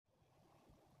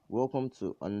Welcome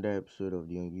to another episode of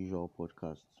the Unusual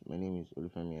Podcast. My name is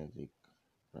Olufemi Isaac.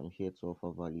 I'm here to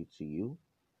offer value to you.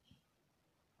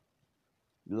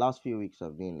 The last few weeks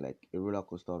have been like a roller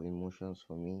coaster of emotions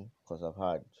for me because I've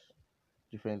had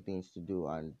different things to do,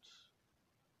 and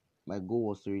my goal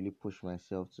was to really push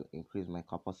myself to increase my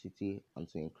capacity and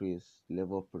to increase the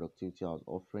level of productivity I was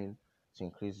offering, to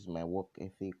increase my work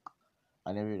ethic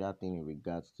and every other thing in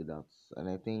regards to that. And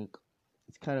I think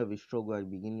it's kind of a struggle at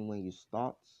the beginning when you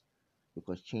start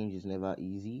because change is never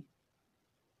easy,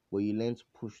 but you learn to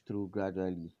push through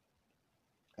gradually.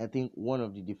 I think one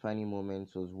of the defining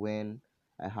moments was when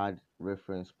I had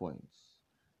reference points.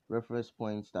 Reference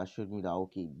points that showed me that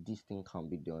okay, this thing can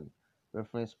be done.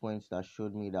 Reference points that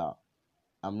showed me that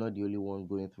I'm not the only one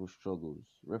going through struggles.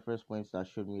 Reference points that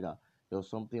showed me that there was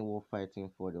something worth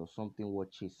fighting for, there was something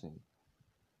worth chasing.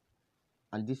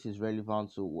 And this is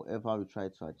relevant to whatever we try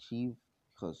to achieve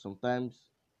because sometimes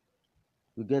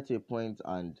we get to a point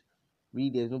and really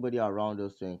there's nobody around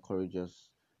us to encourage us,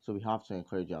 so we have to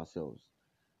encourage ourselves.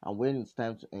 And when it's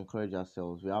time to encourage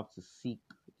ourselves, we have to seek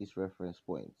these reference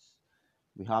points.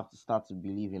 We have to start to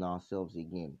believe in ourselves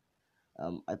again.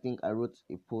 I think I wrote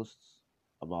a post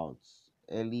about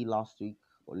early last week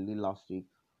or late last week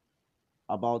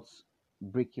about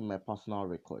breaking my personal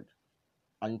record.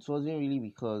 And it wasn't really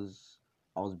because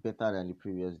I was better than the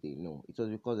previous day. No, it was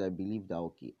because I believed that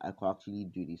okay, I could actually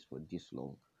do this for this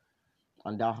long.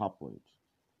 And that happened.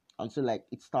 And so like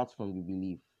it starts from the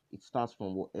belief. It starts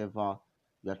from whatever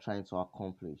you're trying to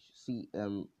accomplish. See,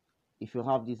 if you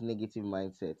have this negative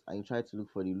mindset and you try to look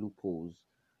for the loopholes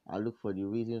and look for the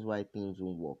reasons why things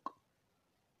won't work.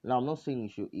 Now I'm not saying you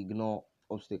should ignore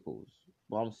obstacles,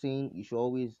 but I'm saying you should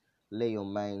always let your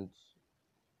mind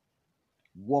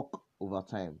work over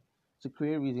time to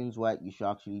create reasons why you should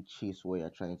actually chase what you're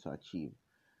trying to achieve.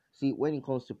 See, when it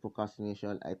comes to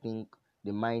procrastination, I think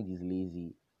the mind is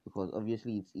lazy because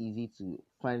obviously it's easy to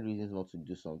find reasons not to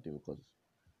do something because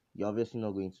you're obviously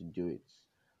not going to do it.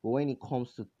 But when it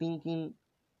comes to thinking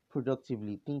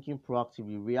productively, thinking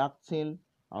proactively, reacting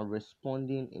and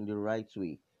responding in the right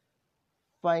way,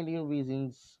 finding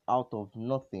reasons out of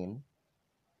nothing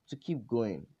to keep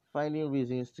going, finding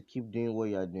reasons to keep doing what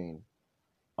you're doing.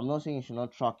 I'm not saying you should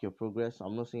not track your progress,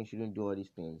 I'm not saying you shouldn't do all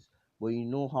these things, but you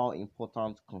know how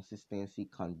important consistency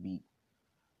can be.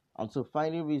 And so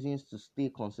finding reasons to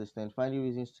stay consistent, finding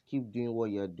reasons to keep doing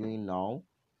what you're doing now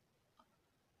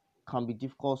can be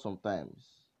difficult sometimes.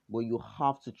 But you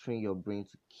have to train your brain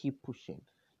to keep pushing.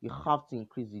 You have to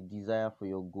increase the desire for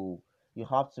your goal. You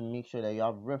have to make sure that you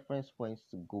have reference points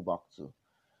to go back to.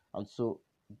 And so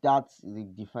that's the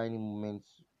defining moment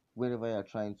whenever you're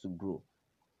trying to grow.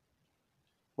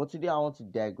 But today I want to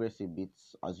digress a bit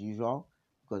as usual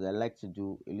because I like to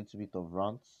do a little bit of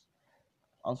rants.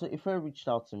 And so a friend reached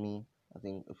out to me, I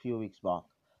think a few weeks back,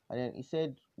 and then he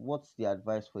said, what's the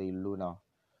advice for a loner?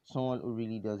 Someone who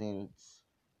really doesn't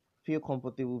feel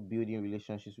comfortable building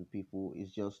relationships with people,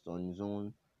 is just on his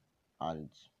own, and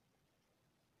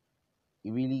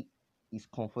he really is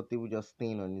comfortable just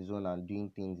staying on his own and doing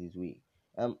things his way.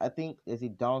 I think there's a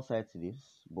downside to this,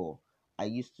 but I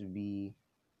used to be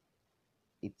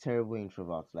a terrible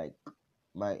introvert. Like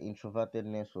my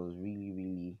introvertedness was really,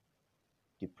 really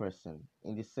depressing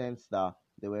in the sense that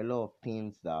there were a lot of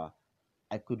things that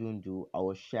I couldn't do. I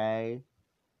was shy.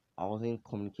 I wasn't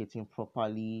communicating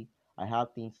properly. I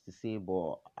had things to say,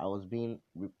 but I was being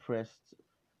repressed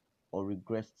or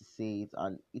regressed to say it.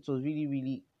 And it was really,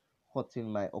 really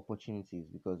hurting my opportunities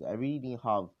because I really didn't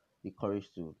have the courage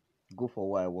to go for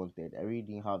what I wanted. I really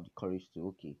didn't have the courage to,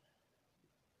 okay,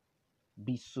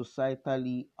 be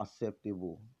societally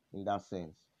acceptable in that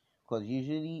sense. Because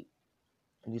usually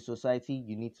in the society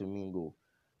you need to mingle,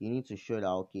 you need to show that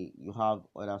okay you have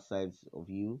other sides of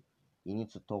you, you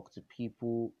need to talk to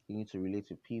people, you need to relate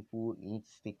to people, you need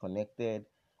to stay connected.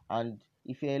 And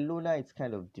if you're a loner, it's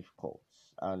kind of difficult.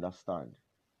 I understand,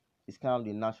 it's kind of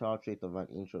the natural trait of an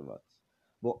introvert.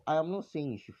 But I am not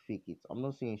saying you should fake it, I'm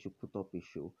not saying you should put up a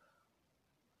show.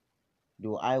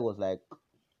 Though I was like,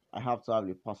 I have to have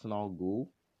a personal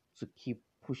goal to keep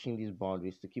pushing these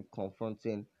boundaries, to keep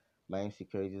confronting my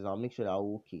insecurities. I'll make sure that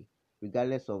I'm okay,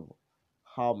 regardless of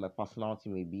how my personality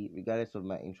may be, regardless of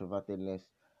my introvertedness,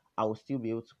 I will still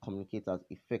be able to communicate as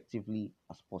effectively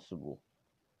as possible.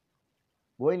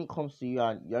 But when it comes to you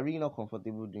and you're really not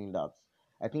comfortable doing that,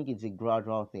 I think it's a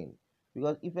gradual thing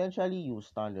because eventually you will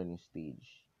stand on a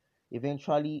stage,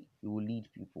 eventually you will lead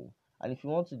people. And if you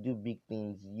want to do big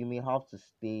things, you may have to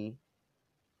stay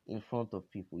in front of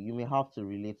people. You may have to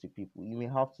relate to people. You may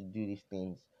have to do these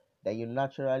things that you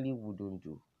naturally wouldn't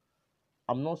do.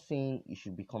 I'm not saying you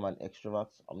should become an extrovert.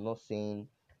 I'm not saying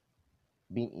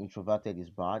being introverted is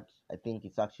bad. I think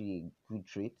it's actually a good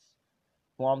trait.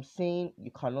 But I'm saying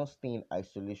you cannot stay in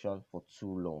isolation for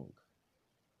too long.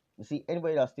 You see,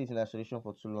 anybody that stays in isolation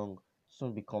for too long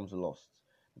soon becomes lost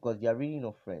because they are really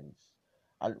no friends.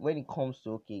 And when it comes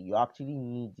to, okay, you actually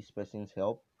need this person's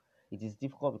help, it is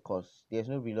difficult because there's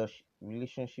no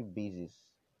relationship basis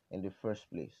in the first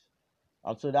place.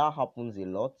 And so that happens a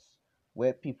lot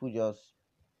where people just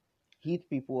hit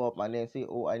people up and then say,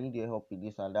 oh, I need your help with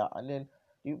this and that. And then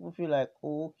people feel like,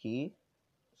 oh, okay.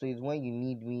 So it's when you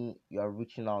need me, you are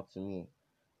reaching out to me.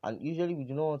 And usually we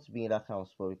do not want to be in that kind of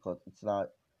spot because it's not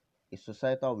a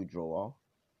societal withdrawal,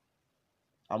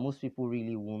 and most people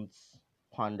really won't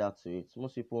pander to it.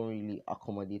 Most people won't really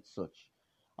accommodate such.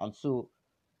 And so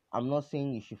I'm not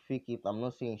saying you should fake it. I'm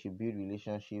not saying you should build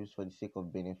relationships for the sake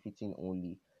of benefiting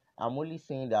only. I'm only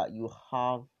saying that you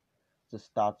have to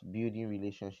start building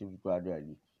relationships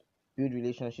gradually. Build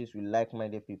relationships with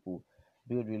like-minded people.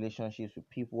 Build relationships with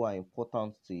people who are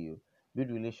important to you.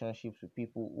 Build relationships with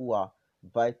people who are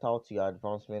vital to your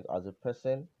advancement as a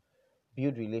person.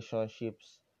 Build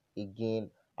relationships again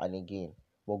and again,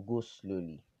 but go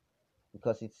slowly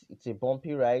because it's a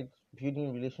bumpy ride.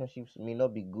 Building relationships may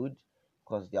not be good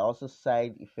because there are also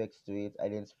side effects to it.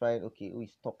 Identifying, okay, who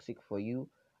is toxic for you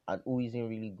and who isn't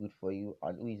really good for you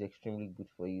and who is extremely good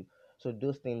for you. So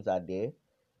those things are there,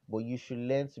 but you should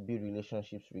learn to build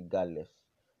relationships regardless.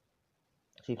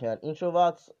 So if you're an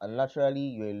introvert and naturally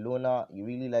you're a loner, you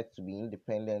really like to be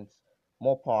independent,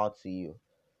 more power to you.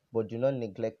 But do not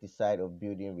neglect the side of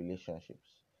building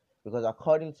relationships. Because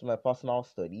according to my personal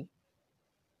study,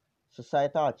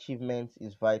 societal achievement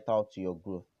is vital to your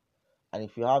growth. And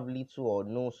if you have little or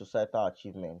no societal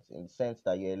achievements, in the sense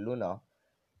that you're a loner,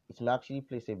 it may actually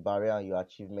place a barrier on your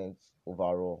achievements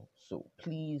overall. So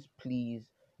please, please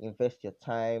invest your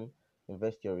time,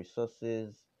 invest your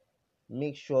resources,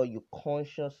 make sure you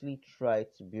consciously try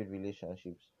to build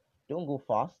relationships. Don't go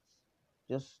fast.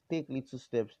 Just take little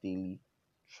steps daily.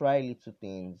 Try little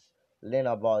things. Learn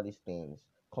about these things.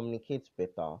 Communicate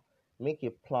better. Make a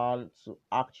plan to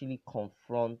actually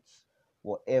confront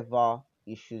whatever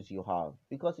issues you have.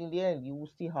 Because in the end, you will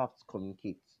still have to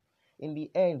communicate. In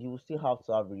the end, you will still have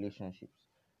to have relationships.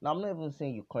 Now, I'm not even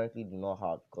saying you currently do not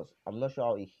have, because I'm not sure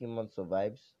how a human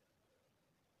survives,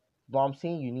 but I'm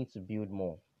saying you need to build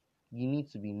more. You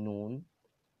need to be known.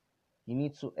 You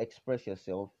need to express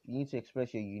yourself. You need to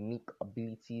express your unique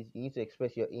abilities. You need to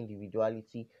express your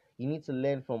individuality. You need to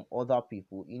learn from other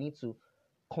people. You need to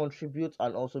contribute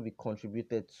and also be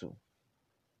contributed to.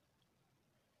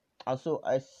 And so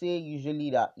I say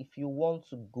usually that if you want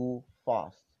to go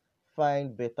fast,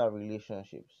 find better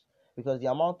relationships because the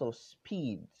amount of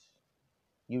speed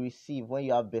you receive when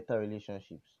you have better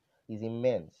relationships is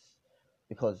immense.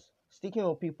 Because sticking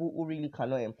with people who really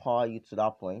cannot empower you to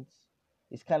that point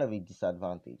is kind of a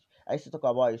disadvantage. I used to talk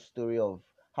about a story of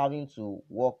having to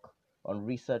work on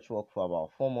research work for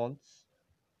about 4 months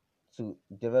to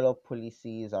develop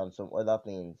policies and some other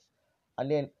things. And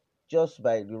then just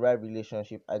by the right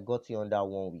relationship, I got it under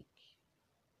 1 week.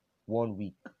 1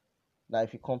 week. Now,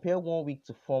 if you compare 1 week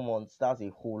to 4 months, that's a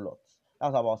whole lot.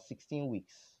 That's about 16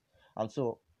 weeks. And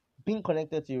so, being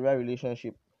connected to the right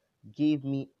relationship gave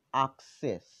me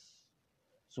access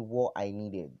to what I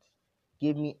needed,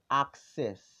 gave me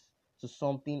access to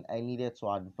something I needed to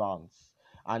advance.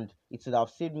 And it would have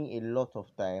saved me a lot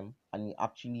of time, and it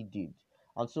actually did.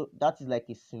 And so, that is like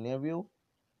a scenario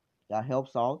that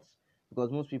helps out because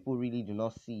most people really do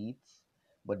not see it.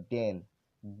 But then,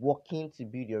 working to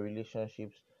build your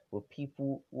relationships with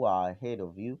people who are ahead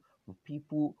of you, with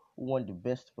people who want the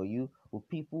best for you, with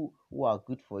people who are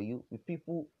good for you, with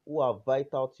people who are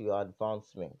vital to your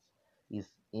advancement is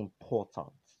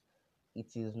important. It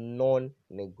is non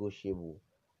negotiable.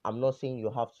 I'm not saying you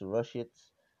have to rush it.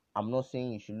 I'm not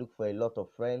saying you should look for a lot of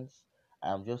friends.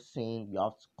 I'm just saying you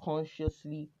have to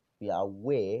consciously be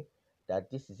aware that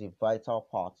this is a vital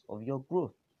part of your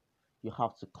growth. You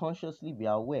have to consciously be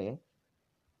aware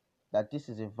that this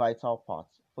is a vital part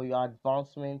for your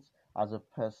advancement as a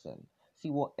person. See,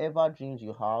 whatever dreams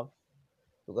you have,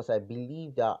 because I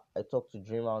believe that I talk to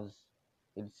dreamers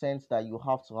in the sense that you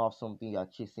have to have something you're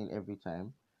chasing every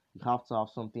time. You have to have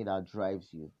something that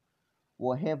drives you.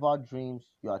 Whatever dreams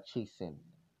you are chasing,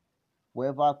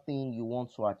 whatever thing you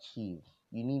want to achieve,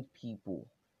 you need people,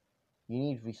 you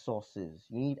need resources,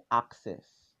 you need access.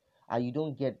 And you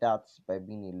don't get that by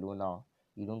being a loner.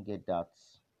 You don't get that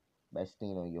by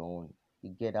staying on your own.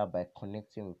 You get that by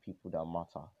connecting with people that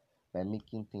matter, by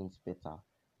making things better,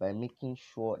 by making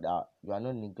sure that you are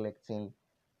not neglecting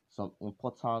some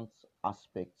important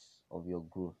aspects of your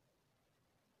growth.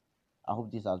 I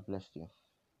hope this has blessed you.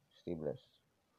 Stay blessed.